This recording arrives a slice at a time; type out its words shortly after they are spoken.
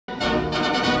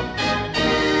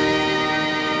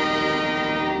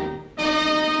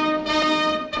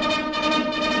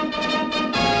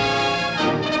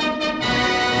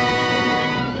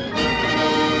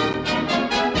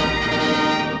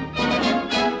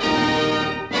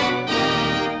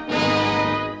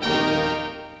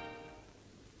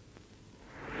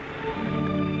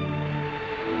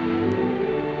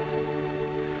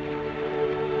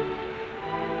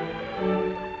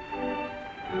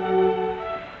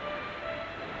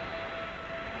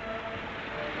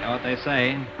know what they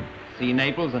say. See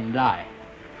Naples and die.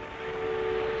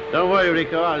 Don't worry,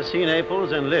 Rico. I'll see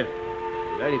Naples and live.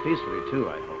 Very peacefully, too,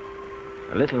 I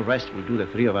hope. A little rest will do the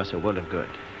three of us a world of good.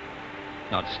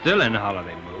 Not still in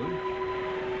holiday mood.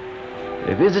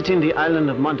 Visiting the island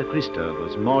of Monte Cristo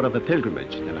was more of a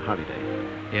pilgrimage than a holiday.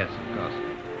 Yes, of course.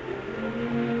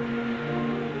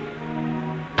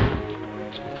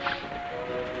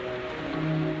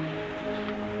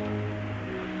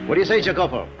 What do you say,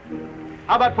 Jacopo?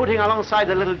 How about putting alongside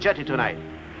the little jetty tonight?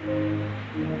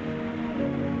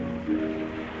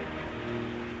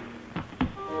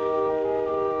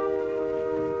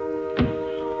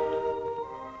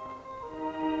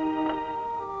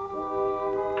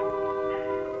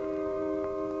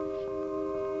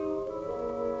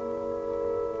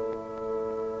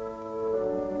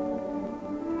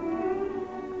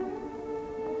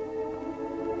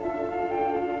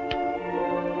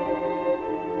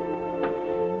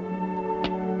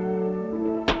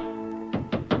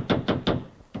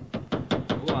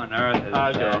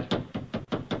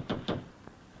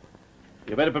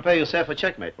 You better prepare yourself for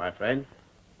checkmate, my friend.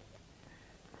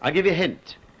 I'll give you a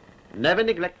hint. Never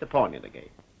neglect the pawn in the game.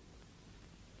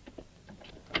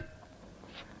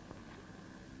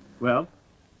 Well,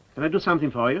 can I do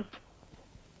something for you?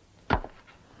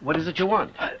 What is it you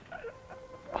want?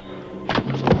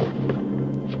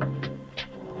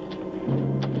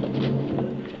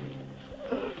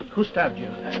 Who stabbed you?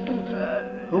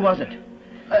 Who was it?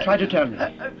 Try to tell me.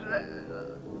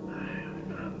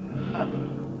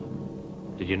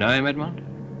 Did you know him, Edmond?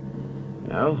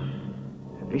 No.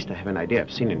 At least I have an idea.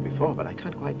 I've seen him before, but I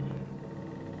can't quite...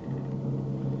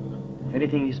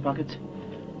 Anything in his pockets?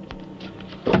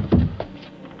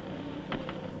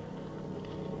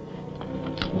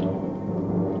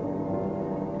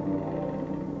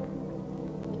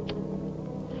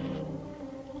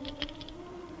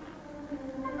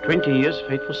 "20 years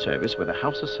faithful service with the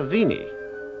House of Savini.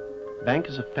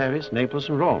 Bankers of Paris, Naples,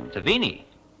 and Rome." Savini?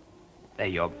 They're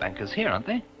your bankers here, aren't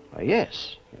they? Why,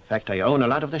 yes. In fact, I own a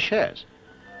lot of the shares.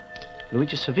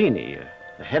 Luigi Savini,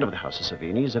 the head of the House of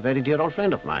Savini, is a very dear old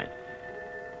friend of mine.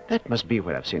 That must be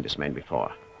where I've seen this man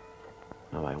before.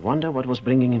 Now, I wonder what was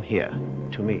bringing him here,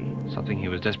 to me. Something he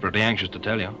was desperately anxious to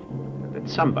tell you. That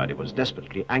somebody was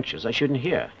desperately anxious I shouldn't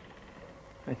hear.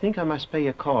 I think I must pay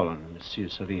a call on Monsieur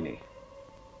Savini.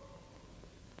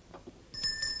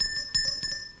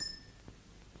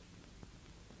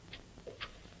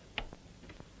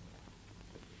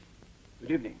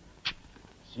 Good evening.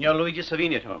 Signor Luigi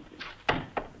Savini at home, please.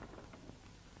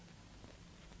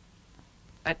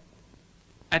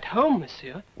 At home,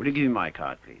 monsieur? Will you give me my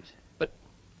card, please? But,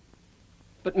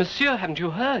 monsieur, haven't you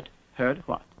heard? Heard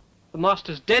what? The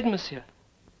master's dead, monsieur.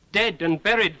 Dead and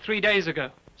buried 3 days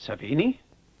ago. Savini?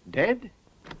 Dead?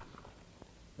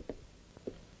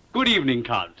 Good evening,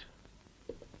 Count.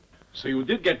 So you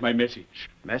did get my message?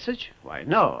 Message? Why,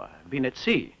 no. I've been at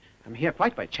sea. I'm here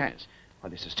quite by chance. Oh,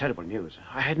 this is terrible news.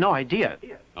 I had no idea.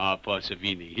 Ah, poor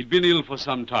Savini. He'd been ill for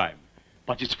some time.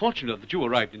 But it's fortunate that you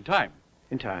arrived in time.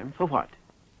 In time? For what?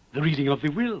 The reading of the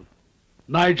will.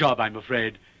 My job, I'm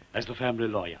afraid, as the family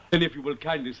lawyer. And if you will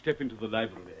kindly step into the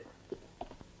library.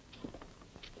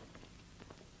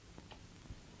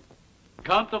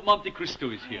 Count of Monte Cristo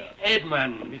is here.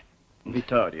 Edmond!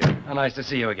 Vittorio. How nice to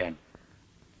see you again.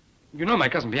 You know my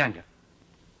cousin Bianca?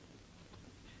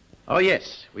 Oh,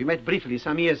 yes. We met briefly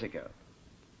some years ago.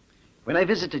 When I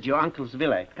visited your uncle's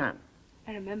villa at Cannes.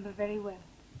 I remember very well.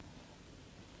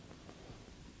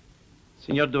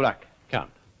 Signor Dulac. Count.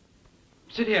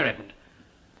 Sit here, Edmond.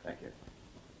 Thank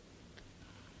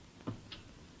you.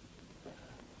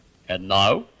 And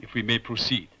now, if we may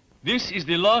proceed. This is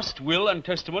the last will and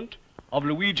testament of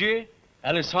Luigi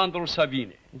Alessandro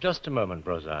Savini. Just a moment,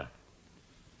 Brosa.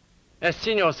 As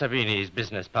Signor Savini's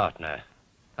business partner,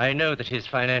 I know that his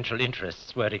financial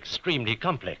interests were extremely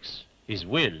complex. His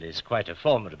will is quite a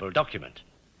formidable document.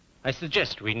 I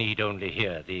suggest we need only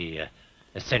hear the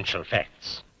essential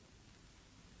facts.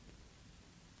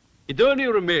 It only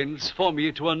remains for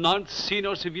me to announce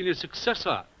Signor Savini's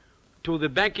successor to the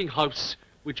banking house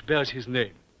which bears his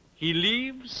name. He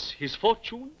leaves his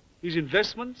fortune, his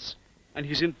investments, and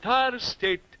his entire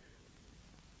estate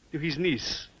to his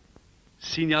niece,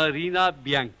 Signorina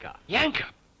Bianca. Bianca?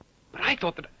 But I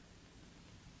thought that...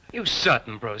 Are you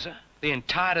certain, Brosa? The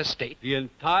entire estate? The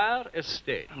entire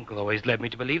estate. Uncle always led me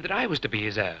to believe that I was to be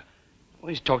his heir.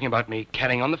 Always talking about me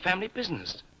carrying on the family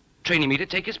business, training me to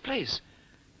take his place.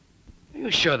 Are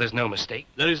you sure there's no mistake?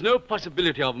 There is no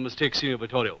possibility of a mistake, Signor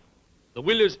Vittorio. The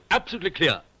will is absolutely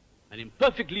clear and in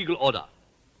perfect legal order.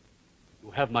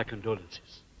 You have my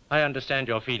condolences. I understand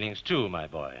your feelings too, my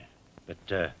boy.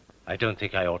 But I don't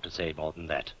think I ought to say more than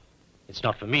that. It's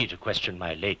not for me to question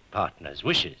my late partner's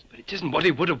wishes. But it isn't what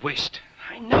he would have wished.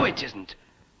 I know it isn't.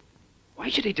 Why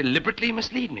should he deliberately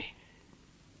mislead me?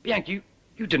 Bianca, you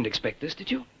didn't expect this,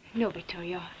 did you? No,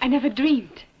 Vittorio. I never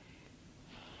dreamed.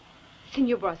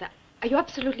 Signor Brosa, are you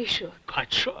absolutely sure?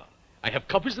 Quite sure. I have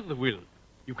copies of the will.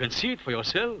 You can see it for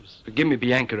yourselves. Forgive me,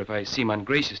 Bianca, if I seem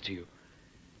ungracious to you.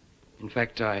 In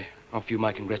fact, I offer you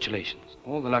my congratulations.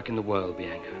 All the luck in the world,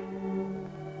 Bianca.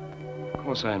 Of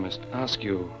course, I must ask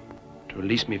you to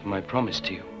release me from my promise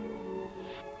to you.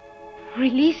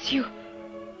 Release you?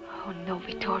 Oh, no,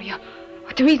 Vittorio.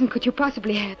 What reason could you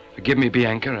possibly have? Forgive me,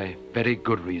 Bianca, a very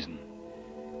good reason.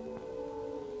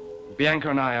 Bianca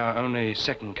and I are only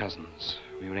second cousins.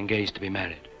 We were engaged to be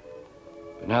married.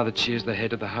 But now that she is the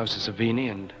head of the House of Savini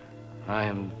and I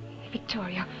am...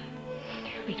 Vittorio,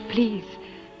 wait, please.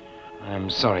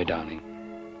 I'm sorry, darling.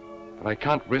 But I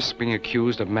can't risk being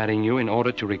accused of marrying you in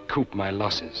order to recoup my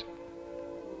losses.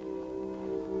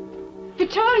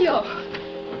 Vittorio!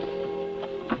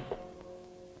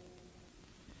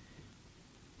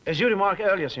 As you remarked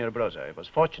earlier, Signor Brosa, it was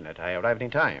fortunate I arrived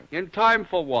in time. In time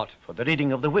for what? For the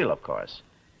reading of the will, of course.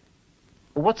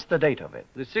 What's the date of it?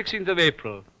 The 16th of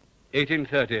April,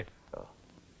 1830. Oh.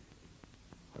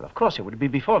 Well, of course, it would be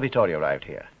before Vittorio arrived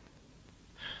here.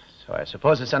 So I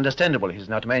suppose it's understandable he's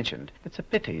not mentioned. It's a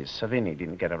pity Savini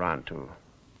didn't get around to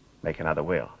make another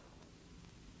will.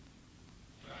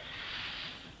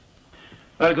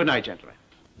 Well, good night, gentlemen.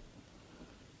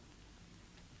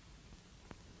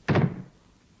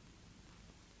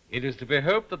 It is to be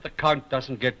hoped that the Count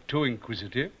doesn't get too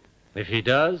inquisitive. If he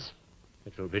does,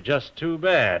 it will be just too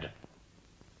bad.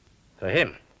 For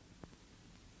him.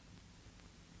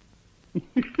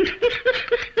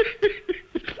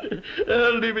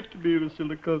 Leave it to me, Mr.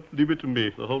 Lecoq. Leave it to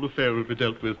me. The whole affair will be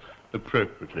dealt with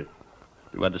appropriately.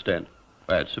 You understand?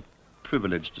 Why, it's a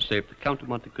privilege to save the Count of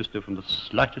Monte Cristo from the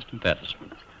slightest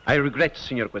embarrassment. I regret,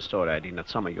 Signor Questore, I did not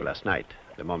summon you last night,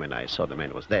 the moment I saw the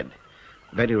man was dead.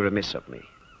 Very remiss of me.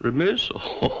 Remiss?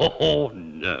 Oh,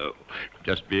 no.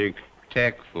 Just being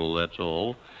tactful, that's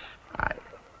all. I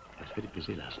was very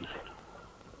busy last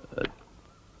night.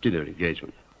 Dinner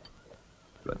engagement.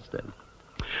 You understand?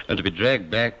 And to be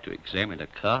dragged back to examine a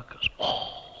carcass.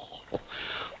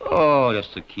 Oh,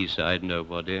 just the quayside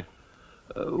nobody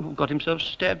who got himself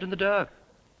stabbed in the dark.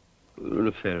 An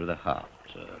affair of the heart.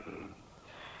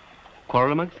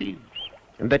 Quarrel among thieves.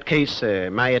 In that case,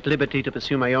 am I at liberty to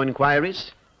pursue my own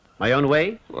inquiries? My own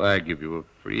way? Oh, I give you a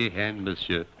free hand,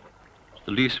 monsieur. It's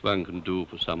the least one can do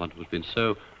for someone who's been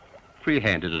so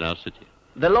free-handed in our city.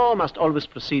 The law must always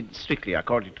proceed strictly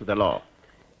according to the law.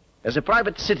 As a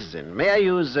private citizen, may I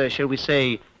use, shall we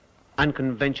say,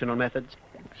 unconventional methods?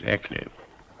 Exactly.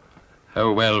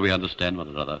 How well we understand one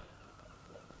another.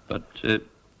 But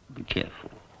be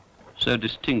careful. So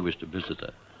distinguished a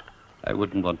visitor. I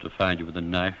wouldn't want to find you with a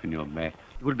knife in your mouth.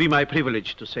 It would be my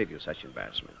privilege to save you such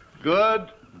embarrassment. Good,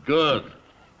 good.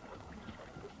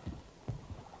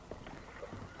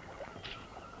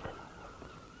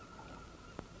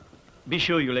 Be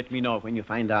sure you let me know when you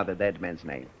find out the dead man's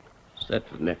name.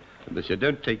 Certainly. Monsieur,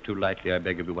 don't take too lightly, I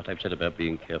beg of you, what I've said about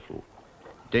being careful.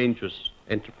 Dangerous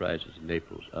enterprises in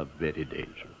Naples are very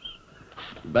dangerous.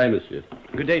 Goodbye, monsieur.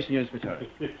 Good day, Signor Inspector.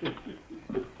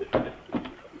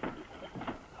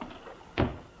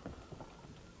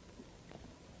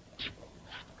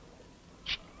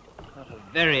 A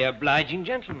very obliging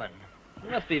gentleman. He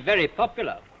must be very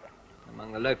popular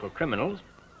among the local criminals.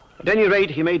 At any rate,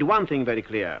 he made one thing very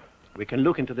clear. We can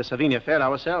look into the Savini affair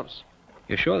ourselves.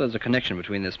 You're sure there's a connection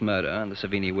between this murder and the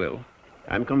Savini will?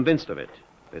 I'm convinced of it.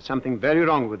 There's something very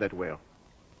wrong with that will.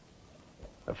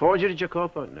 A forgery,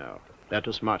 Jacopo? No, they're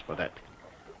too smart for that.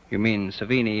 You mean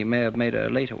Savini may have made a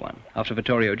later one, after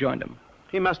Vittorio joined him?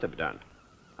 He must have done.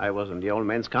 I was in the old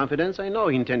man's confidence. I know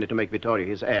he intended to make Vittorio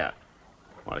his heir.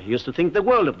 Well, he used to think the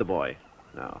world of the boy.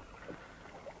 No.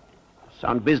 A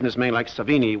sound businessman like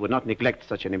Savini would not neglect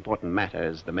such an important matter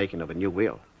as the making of a new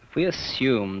will. If we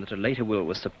assume that a later will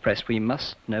was suppressed, we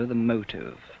must know the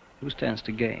motive. Who stands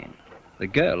to gain? The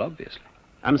girl, obviously.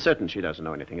 I'm certain she doesn't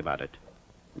know anything about it.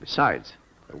 Besides,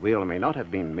 the will may not have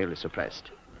been merely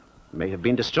suppressed. It may have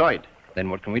been destroyed. Then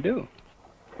what can we do?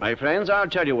 My friends, I'll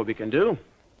tell you what we can do.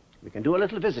 We can do a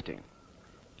little visiting.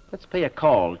 Let's pay a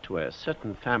call to a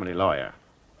certain family lawyer.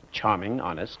 A charming,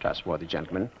 honest, trustworthy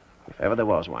gentleman, if ever there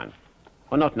was one.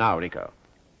 Well, not now, Rico.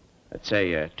 Let's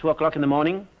say 2 o'clock in the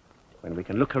morning, when we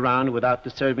can look around without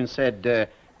disturbing said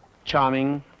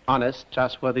charming, honest,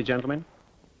 trustworthy gentleman.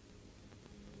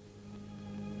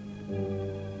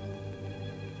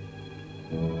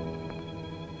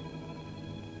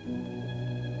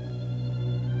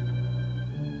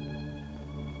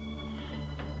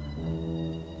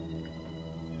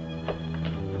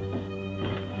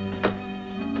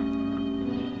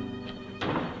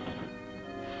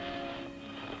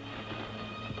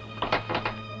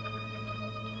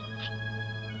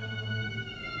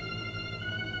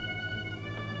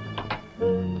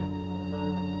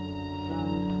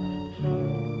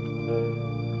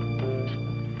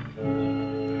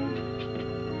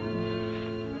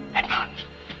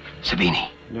 Savini.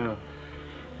 No.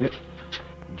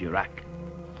 Durac.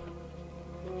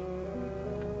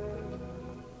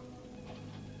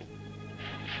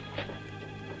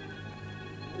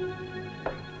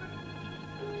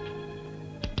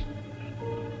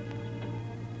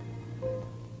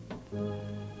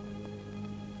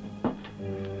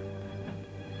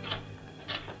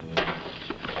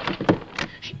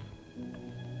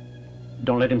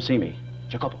 Don't let him see me.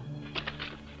 Jacopo.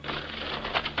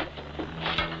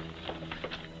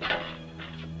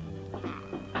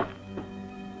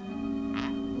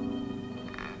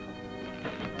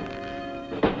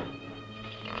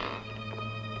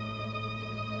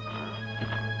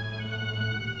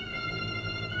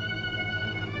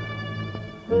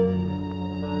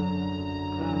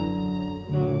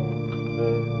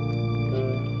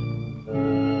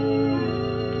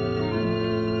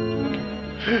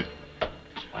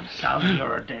 Sound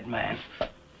you're a dead man.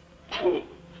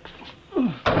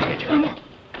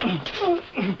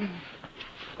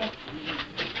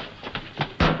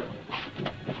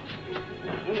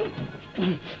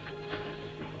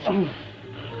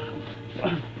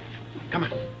 Come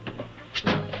on.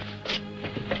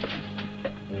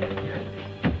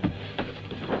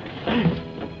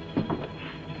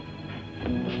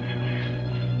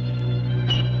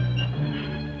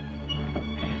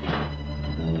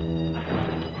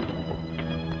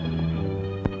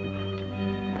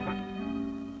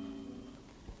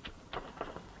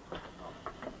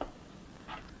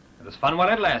 It was fun while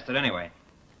it lasted, anyway.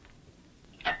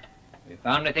 You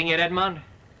found anything yet, Edmond?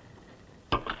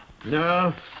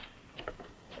 No.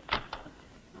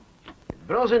 If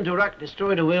Bros and Durac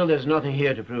destroyed a will, there's nothing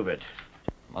here to prove it.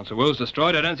 Once the will's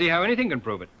destroyed, I don't see how anything can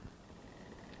prove it.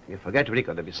 You forget,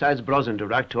 Rico, that besides Bros and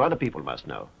Durac, two other people must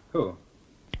know. Who?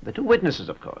 The two witnesses,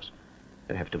 of course.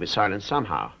 They have to be silenced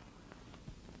somehow.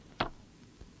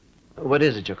 What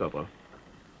is it, Jacopo?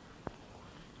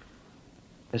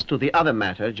 As to the other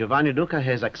matter, Giovanni Luca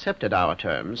has accepted our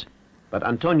terms, but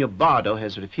Antonio Bardo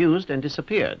has refused and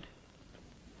disappeared.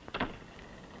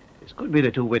 This could be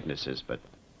the two witnesses, but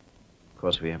of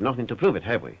course we have nothing to prove it,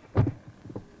 have we?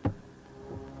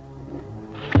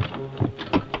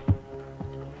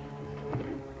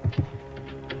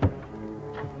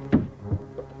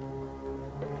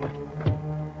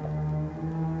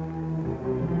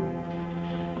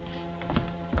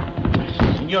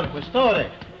 Signor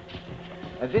Questore,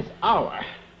 at this hour,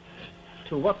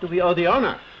 to what do we owe the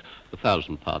honor?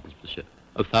 1,000 pardons, monsieur.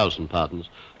 1,000 pardons.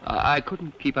 I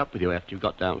couldn't keep up with you after you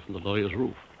got down from the lawyer's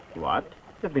roof. What?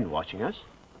 You've been watching us?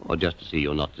 Or just to see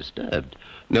you're not disturbed.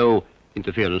 No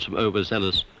interference from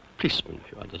overzealous policemen,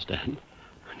 if you understand.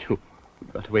 You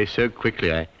got away so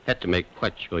quickly, I had to make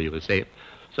quite sure you were safe.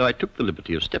 So I took the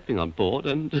liberty of stepping on board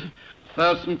and...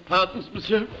 1,000 pardons,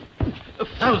 monsieur.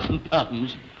 1,000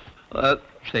 pardons.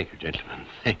 Thank you, gentlemen.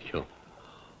 Thank you.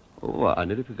 Oh, I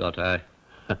nearly forgot.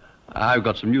 I've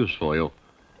got some news for you.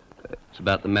 It's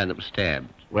about the man that was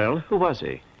stabbed. Well, who was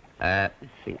he? I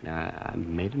think now I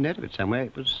made a note of it somewhere.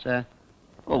 It was,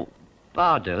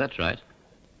 Bardo, that's right.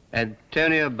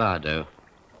 Antonio Bardo.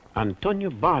 Antonio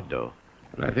Bardo.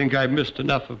 Well, I think I've missed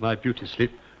enough of my beauty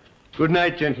sleep. Good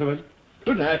night, gentlemen.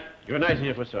 Good night. Good night,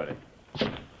 Signor Questore.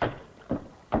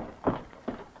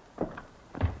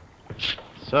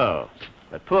 So,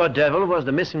 that poor devil was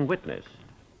the missing witness.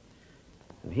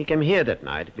 And he came here that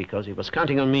night because he was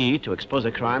counting on me to expose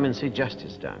a crime and see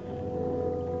justice done.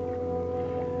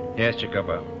 Yes,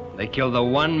 Jacopo. They killed the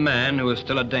one man who was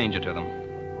still a danger to them.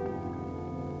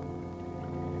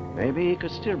 Maybe he could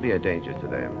still be a danger to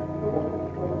them.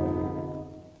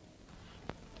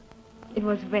 It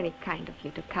was very kind of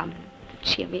you to come and to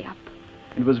cheer me up.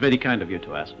 It was very kind of you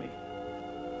to ask me.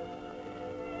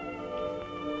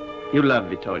 You love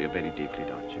Vittorio very deeply,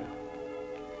 don't you?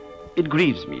 It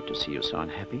grieves me to see you so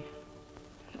unhappy.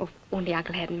 Oh, if only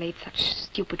Uncle hadn't made such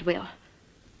stupid will.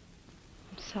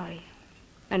 I'm sorry.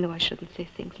 I know I shouldn't say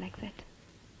things like that.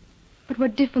 But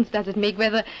what difference does it make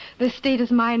whether the estate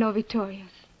is mine or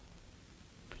Vittorio's?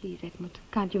 Please, Edmund,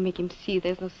 can't you make him see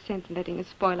there's no sense in letting us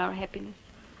spoil our happiness?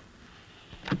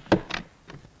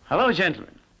 Hello,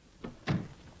 gentlemen.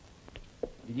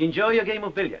 Did you enjoy your game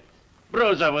of billiards?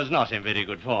 Broza was not in very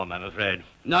good form, I'm afraid.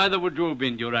 Neither would you have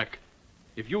been, Durac,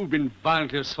 if you'd been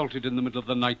violently assaulted in the middle of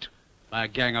the night by a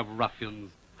gang of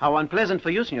ruffians. How unpleasant for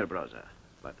you, Signor Broza.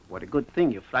 But what a good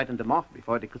thing you frightened them off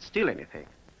before they could steal anything.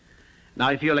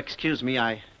 Now, if you'll excuse me,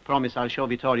 I promise I'll show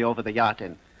Vittorio over the yacht,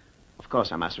 and of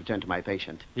course I must return to my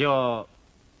patient. Your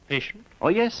patient? Oh,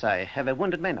 yes, I have a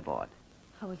wounded man aboard.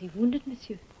 How was he wounded,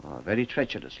 monsieur? Oh, very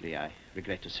treacherously, I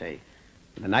regret to say.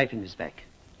 With a knife in his back.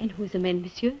 And who is the man,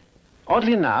 monsieur?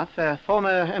 Oddly enough, a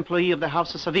former employee of the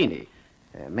House of Savini,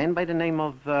 a man by the name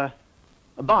of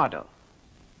Bardo.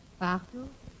 Bardo?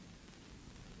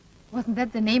 Wasn't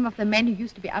that the name of the man who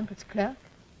used to be Uncle's clerk?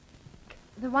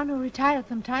 The one who retired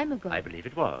some time ago. I believe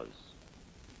it was.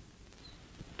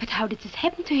 But how did this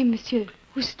happen to him, monsieur?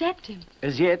 Who stabbed him?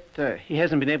 As yet, he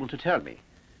hasn't been able to tell me.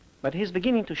 But he's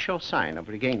beginning to show sign of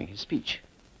regaining his speech.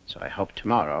 So I hope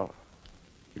tomorrow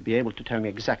he'll be able to tell me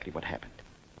exactly what happened.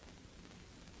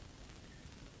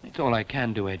 It's all I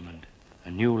can do, Edmund. A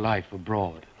new life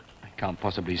abroad. I can't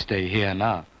possibly stay here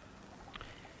now.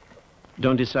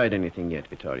 Don't decide anything yet,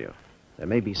 Vittorio. There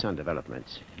may be some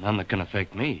developments. None that can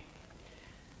affect me.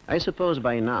 I suppose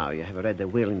by now you have read the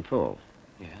will in full.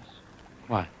 Yes.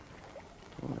 Why?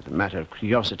 Well, as a matter of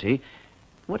curiosity,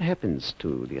 what happens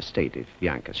to the estate if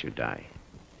Bianca should die?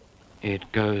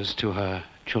 It goes to her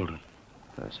children.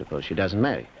 Suppose she doesn't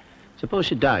marry. Suppose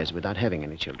she dies without having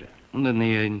any children. And then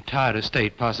the entire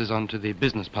estate passes on to the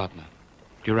business partner,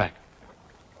 Durac.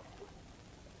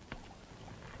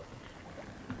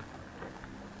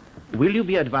 Will you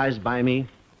be advised by me?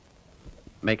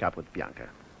 Make up with Bianca.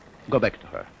 Go back to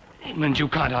her. Edmund, you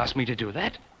can't ask me to do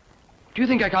that. Do you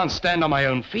think I can't stand on my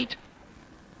own feet?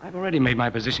 I've already made my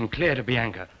position clear to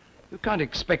Bianca. You can't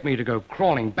expect me to go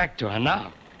crawling back to her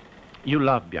now. You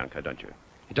love Bianca, don't you?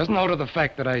 It doesn't alter the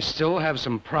fact that I still have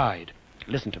some pride.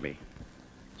 Listen to me.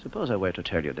 Suppose I were to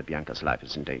tell you that Bianca's life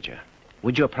is in danger.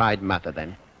 Would your pride matter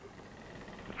then?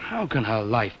 How can her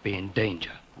life be in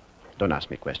danger? Don't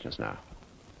ask me questions now.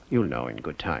 You'll know in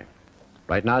good time.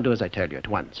 Right now, do as I tell you at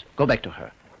once. Go back to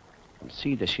her and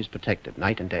see that she's protected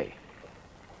night and day.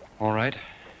 All right,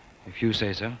 if you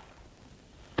say so.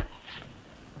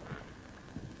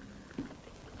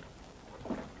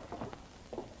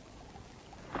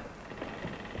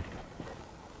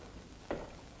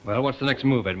 Well, what's the next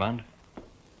move, Edmond?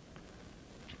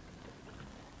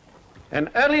 An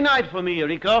early night for me,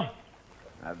 Enrico.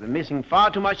 I've been missing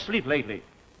far too much sleep lately.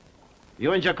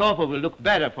 You and Jacopo will look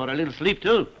better for a little sleep,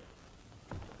 too.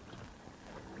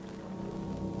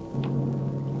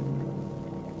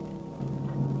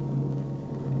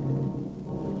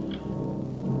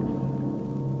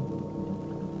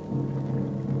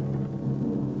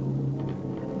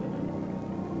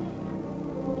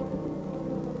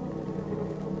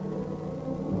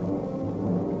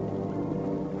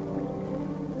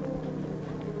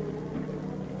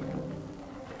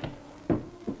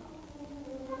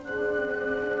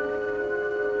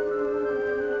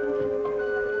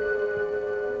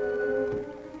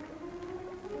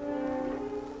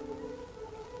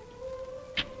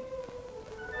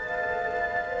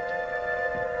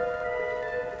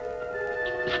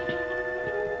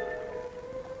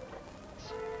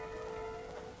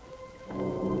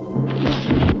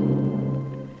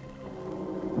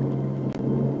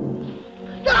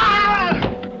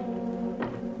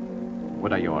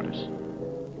 What are your orders?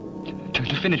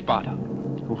 To finish Bardo.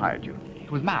 Who hired you? He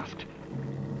was masked.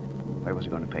 Where was he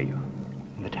going to pay you?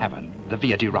 In the tavern, the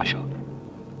Via di Ruscio.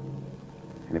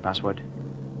 Any password?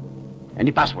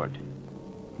 Any password?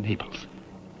 Naples.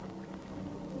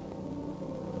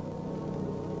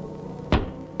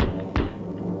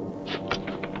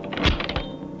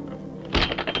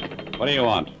 What do you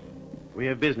want? We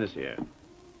have business here.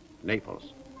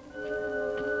 Naples.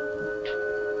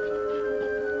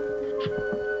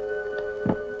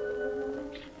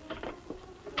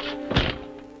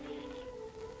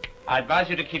 I advise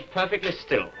you to keep perfectly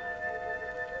still.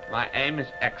 My aim is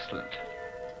excellent.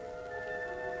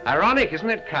 Ironic, isn't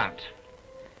it, Count?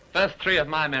 First 3 of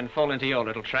my men fall into your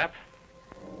little trap,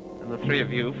 and the 3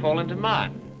 of you fall into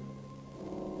mine.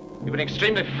 You've been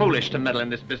extremely foolish to meddle in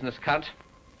this business, Count.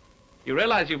 You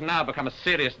realize you've now become a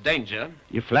serious danger?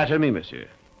 You flatter me, monsieur.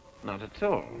 Not at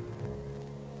all.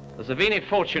 The Savini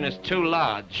fortune is too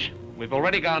large. We've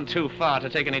already gone too far to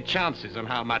take any chances on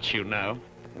how much you know.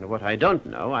 And what I don't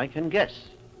know, I can guess.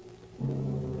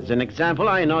 As an example,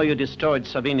 I know you destroyed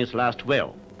Savini's last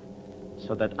will,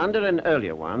 so that under an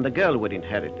earlier one, the girl would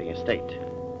inherit the estate.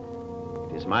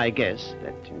 It is my guess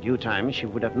that in due time she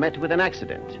would have met with an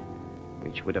accident,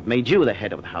 which would have made you the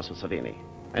head of the House of Savini.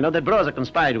 I know that Broza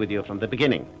conspired with you from the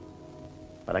beginning,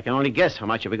 but I can only guess how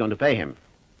much are we going to pay him.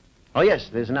 Oh, yes,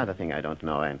 there's another thing I don't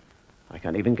know, and I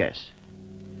can't even guess.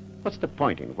 What's the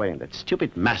point in wearing that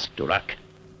stupid mask, Durac?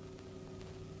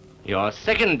 Your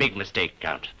second big mistake,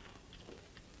 Count.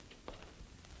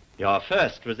 Your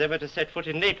first was ever to set foot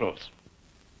in Naples.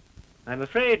 I'm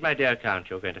afraid, my dear Count,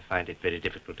 you're going to find it very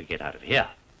difficult to get out of here.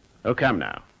 Oh, come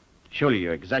now. Surely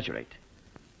you exaggerate.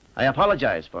 I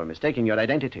apologize for mistaking your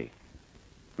identity.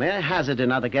 May I hazard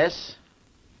another guess?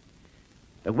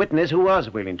 The witness who was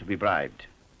willing to be bribed.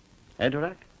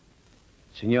 Edurac?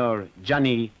 Signor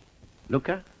Gianni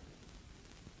Luca?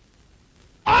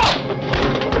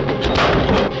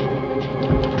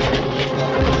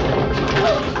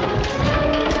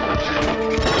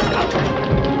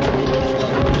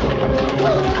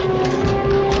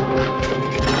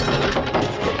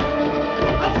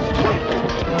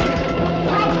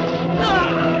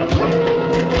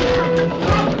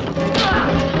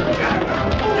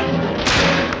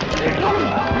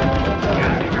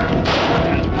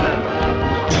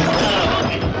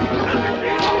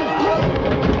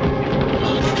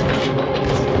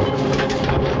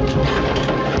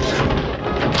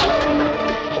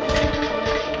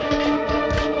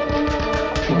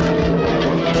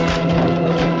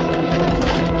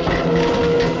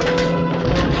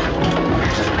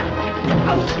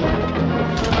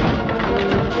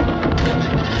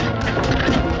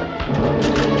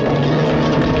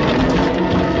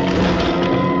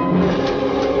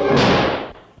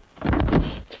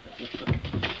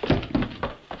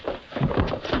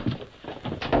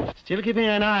 Still keeping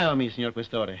an eye on me, Signor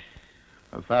Questore.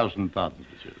 1,000 pardons,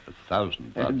 monsieur.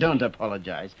 1,000 pardons. Don't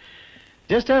apologize.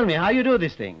 Just tell me how you do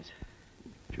these things.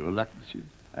 Pure luck, monsieur.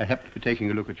 I happen to be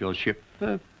taking a look at your ship.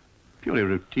 Purely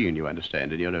routine, you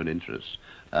understand, in your own interests.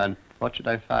 And what should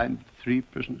I find? 3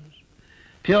 prisoners?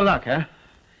 Pure luck, huh?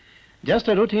 Just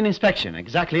a routine inspection,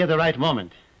 exactly at the right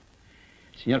moment.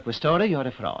 Signor Questore, you're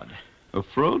a fraud. A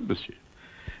fraud, monsieur?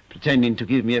 Pretending to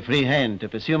give me a free hand to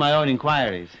pursue my own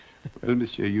inquiries. Well,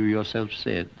 monsieur, you yourself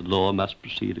said the law must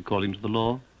proceed according to the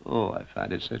law. Oh, I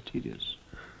find it so tedious.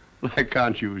 Well, I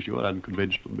can't use your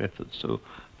unconventional methods, so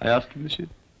I ask you, monsieur,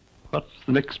 what's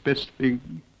the next best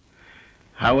thing?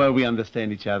 How well we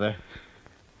understand each other.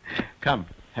 Come,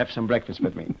 have some breakfast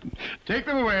with me. Take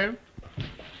them away.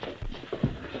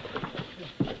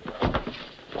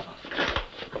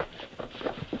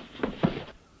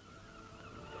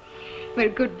 Well,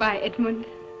 goodbye, Edmund.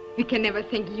 We can never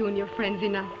thank you and your friends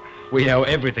enough. We owe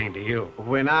everything to you.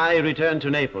 When I return to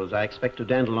Naples, I expect to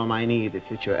dandle on my knee the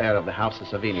future heir of the House of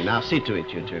Savini. Now, see to it,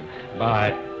 you two.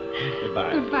 Bye.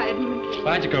 Goodbye. Goodbye, Edmund.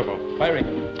 Bye, Jacopo. Bye, Rick.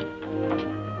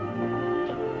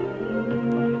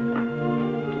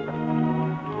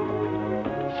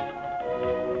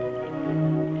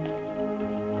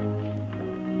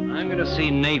 I'm going to see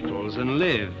Naples and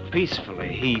live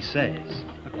peacefully, he says.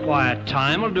 A quiet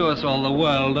time will do us all the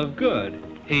world of good,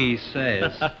 he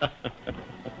says.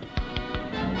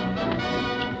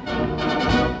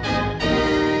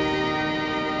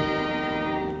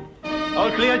 All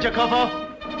clear, Jacopo?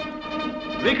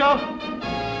 Rico?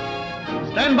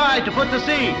 Stand by to put to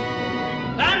sea.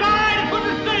 Stand by to put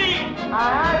to sea!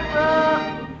 Aye, sir.